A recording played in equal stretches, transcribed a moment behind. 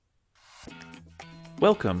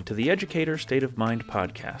Welcome to the Educator State of Mind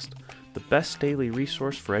podcast, the best daily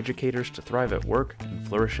resource for educators to thrive at work and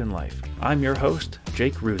flourish in life. I'm your host,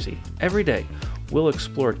 Jake Ruzzi. Every day, we'll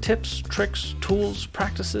explore tips, tricks, tools,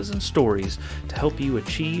 practices, and stories to help you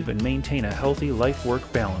achieve and maintain a healthy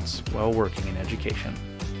life-work balance while working in education.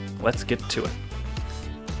 Let's get to it.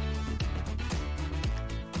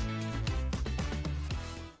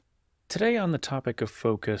 Today on the topic of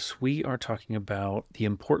focus, we are talking about the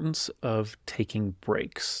importance of taking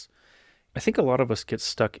breaks. I think a lot of us get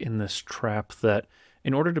stuck in this trap that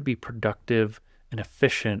in order to be productive and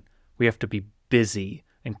efficient, we have to be busy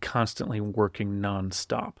and constantly working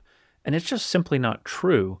nonstop. And it's just simply not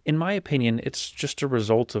true. In my opinion, it's just a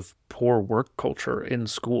result of poor work culture in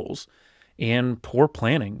schools and poor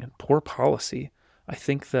planning and poor policy. I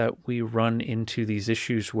think that we run into these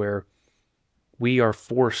issues where we are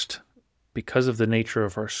forced, because of the nature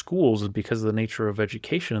of our schools and because of the nature of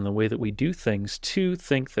education and the way that we do things, to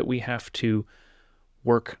think that we have to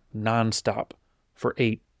work nonstop for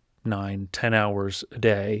 8, 9, 10 hours a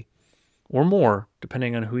day or more,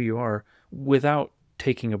 depending on who you are, without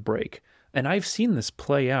taking a break. And I've seen this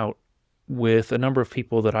play out with a number of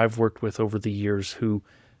people that I've worked with over the years who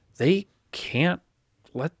they can't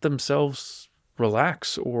let themselves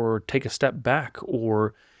relax or take a step back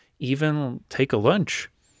or even take a lunch.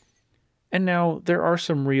 And now there are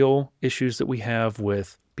some real issues that we have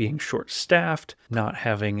with being short-staffed, not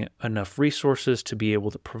having enough resources to be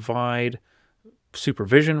able to provide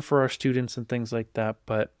supervision for our students and things like that.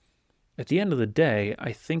 But at the end of the day,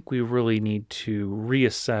 I think we really need to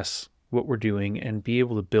reassess what we're doing and be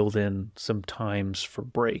able to build in some times for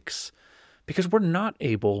breaks, because we're not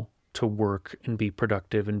able to work and be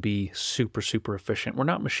productive and be super, super efficient. We're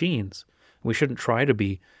not machines. We shouldn't try to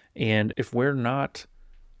be. And if we're not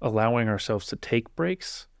allowing ourselves to take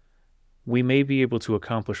breaks, we may be able to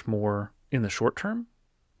accomplish more in the short term,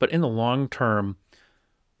 but in the long term,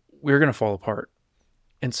 we're going to fall apart.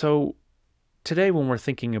 And so today, when we're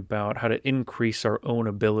thinking about how to increase our own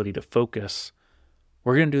ability to focus,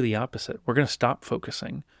 we're going to do the opposite. We're going to stop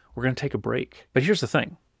focusing. We're going to take a break. But here's the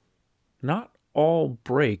thing. Not all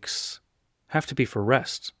breaks have to be for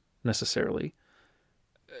rest necessarily.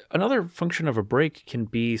 Another function of a break can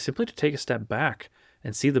be simply to take a step back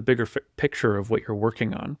and see the bigger picture of what you're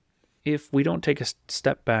working on. If we don't take a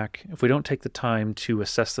step back, if we don't take the time to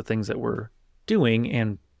assess the things that we're doing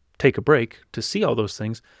and take a break to see all those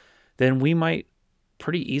things, then we might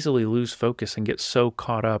pretty easily lose focus and get so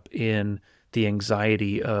caught up in the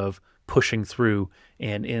anxiety of pushing through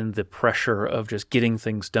and in the pressure of just getting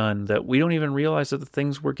things done that we don't even realize that the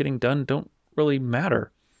things we're getting done don't really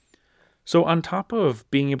matter. So on top of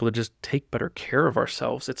being able to just take better care of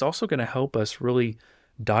ourselves, it's also going to help us really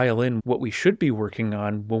dial in what we should be working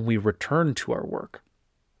on when we return to our work.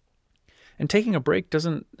 And taking a break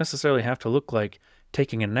doesn't necessarily have to look like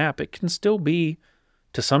taking a nap. It can still be,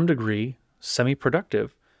 to some degree,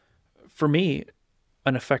 semi-productive. For me,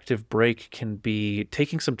 an effective break can be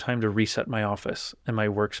taking some time to reset my office and my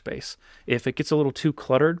workspace. If it gets a little too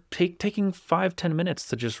cluttered, taking 5-10 minutes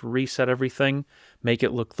to just reset everything, make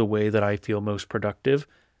it look the way that I feel most productive.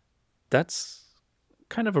 That's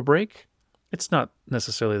kind of a break. It's not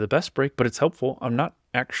necessarily the best break, but it's helpful. I'm not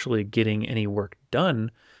actually getting any work done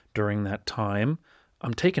during that time.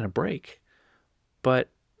 I'm taking a break. But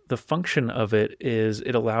the function of it is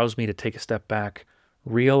it allows me to take a step back,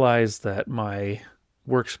 realize that my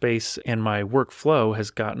workspace and my workflow has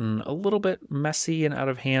gotten a little bit messy and out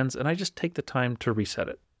of hands, and I just take the time to reset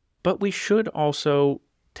it. But we should also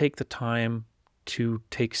take the time to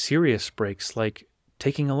take serious breaks, like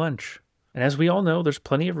taking a lunch. And as we all know, there's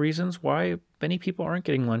plenty of reasons why many people aren't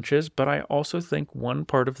getting lunches, but I also think one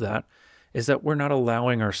part of that is that we're not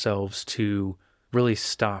allowing ourselves to really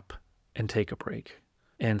stop and take a break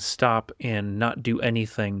and stop and not do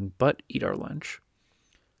anything but eat our lunch.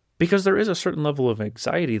 Because there is a certain level of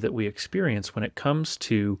anxiety that we experience when it comes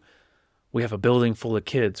to, we have a building full of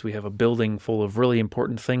kids, we have a building full of really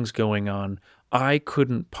important things going on. I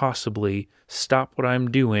couldn't possibly stop what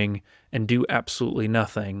I'm doing and do absolutely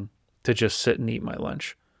nothing to just sit and eat my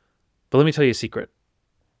lunch. But let me tell you a secret.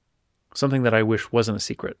 Something that I wish wasn't a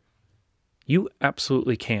secret. You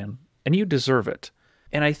absolutely can, and you deserve it.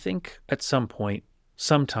 And I think at some point,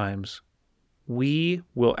 sometimes, we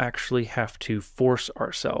will actually have to force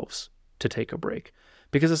ourselves to take a break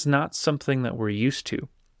because it's not something that we're used to.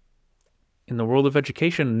 In the world of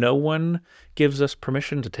education, no one gives us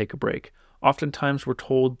permission to take a break. Oftentimes, we're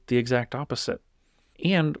told the exact opposite.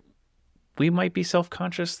 And we might be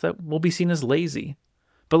self-conscious that we'll be seen as lazy.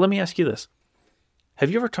 But let me ask you this. Have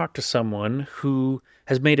you ever talked to someone who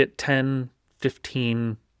has made it 10,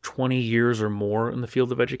 15, 20 years or more in the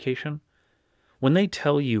field of education, when they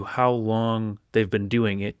tell you how long they've been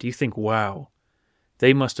doing it, do you think, wow,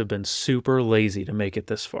 they must have been super lazy to make it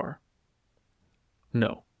this far?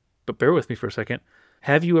 No. But bear with me for a second.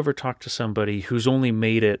 Have you ever talked to somebody who's only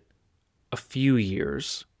made it a few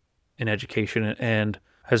years in education and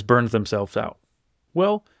has burned themselves out?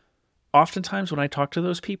 Well, oftentimes when I talk to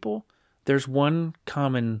those people, there's one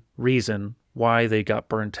common reason why they got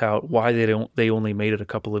burnt out, why they only made it a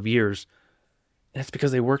couple of years. And it's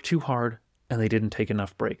because they worked too hard and they didn't take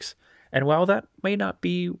enough breaks. And while that may not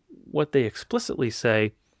be what they explicitly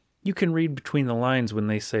say, you can read between the lines when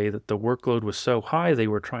they say that the workload was so high they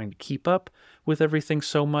were trying to keep up with everything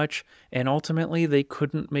so much, and ultimately they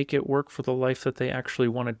couldn't make it work for the life that they actually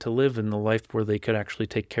wanted to live, in the life where they could actually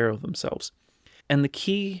take care of themselves. And the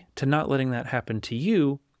key to not letting that happen to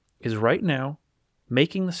you is right now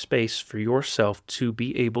making the space for yourself to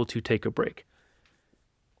be able to take a break.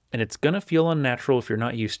 And it's going to feel unnatural if you're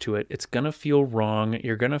not used to it. It's going to feel wrong.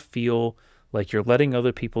 You're going to feel like you're letting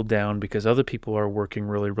other people down because other people are working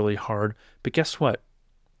really, really hard. But guess what?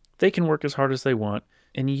 They can work as hard as they want,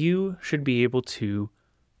 and you should be able to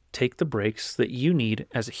take the breaks that you need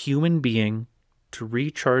as a human being to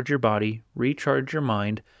recharge your body, recharge your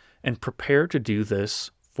mind, and prepare to do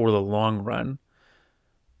this for the long run.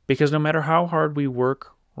 Because no matter how hard we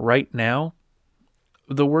work right now,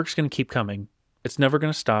 the work's going to keep coming. It's never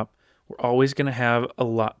going to stop. We're always going to have a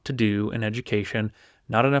lot to do in education,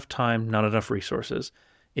 not enough time, not enough resources.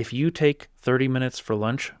 If you take 30 minutes for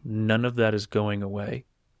lunch, none of that is going away.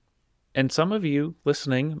 And some of you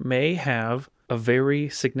listening may have a very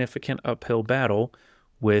significant uphill battle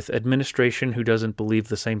with administration who doesn't believe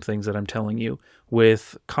the same things that I'm telling you,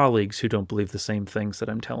 with colleagues who don't believe the same things that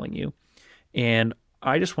I'm telling you. And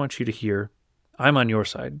I just want you to hear, I'm on your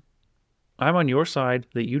side. I'm on your side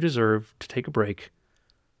that you deserve to take a break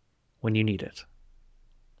when you need it.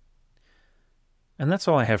 And that's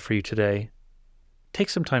all I have for you today. Take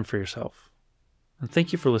some time for yourself. And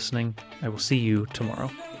thank you for listening. I will see you tomorrow.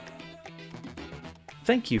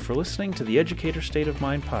 Thank you for listening to the Educator State of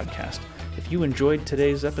Mind podcast. If you enjoyed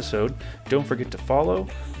today's episode, don't forget to follow,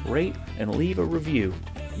 rate, and leave a review.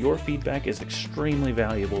 Your feedback is extremely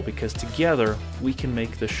valuable because together we can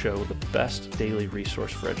make this show the best daily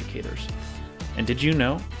resource for educators. And did you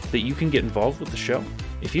know that you can get involved with the show?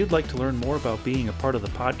 If you'd like to learn more about being a part of the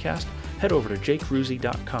podcast, head over to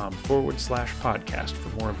jakeruzzi.com/podcast for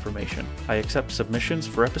more information. I accept submissions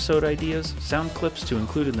for episode ideas, sound clips to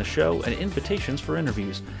include in the show, and invitations for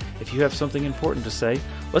interviews. If you have something important to say,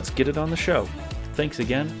 let's get it on the show. Thanks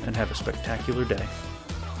again, and have a spectacular day.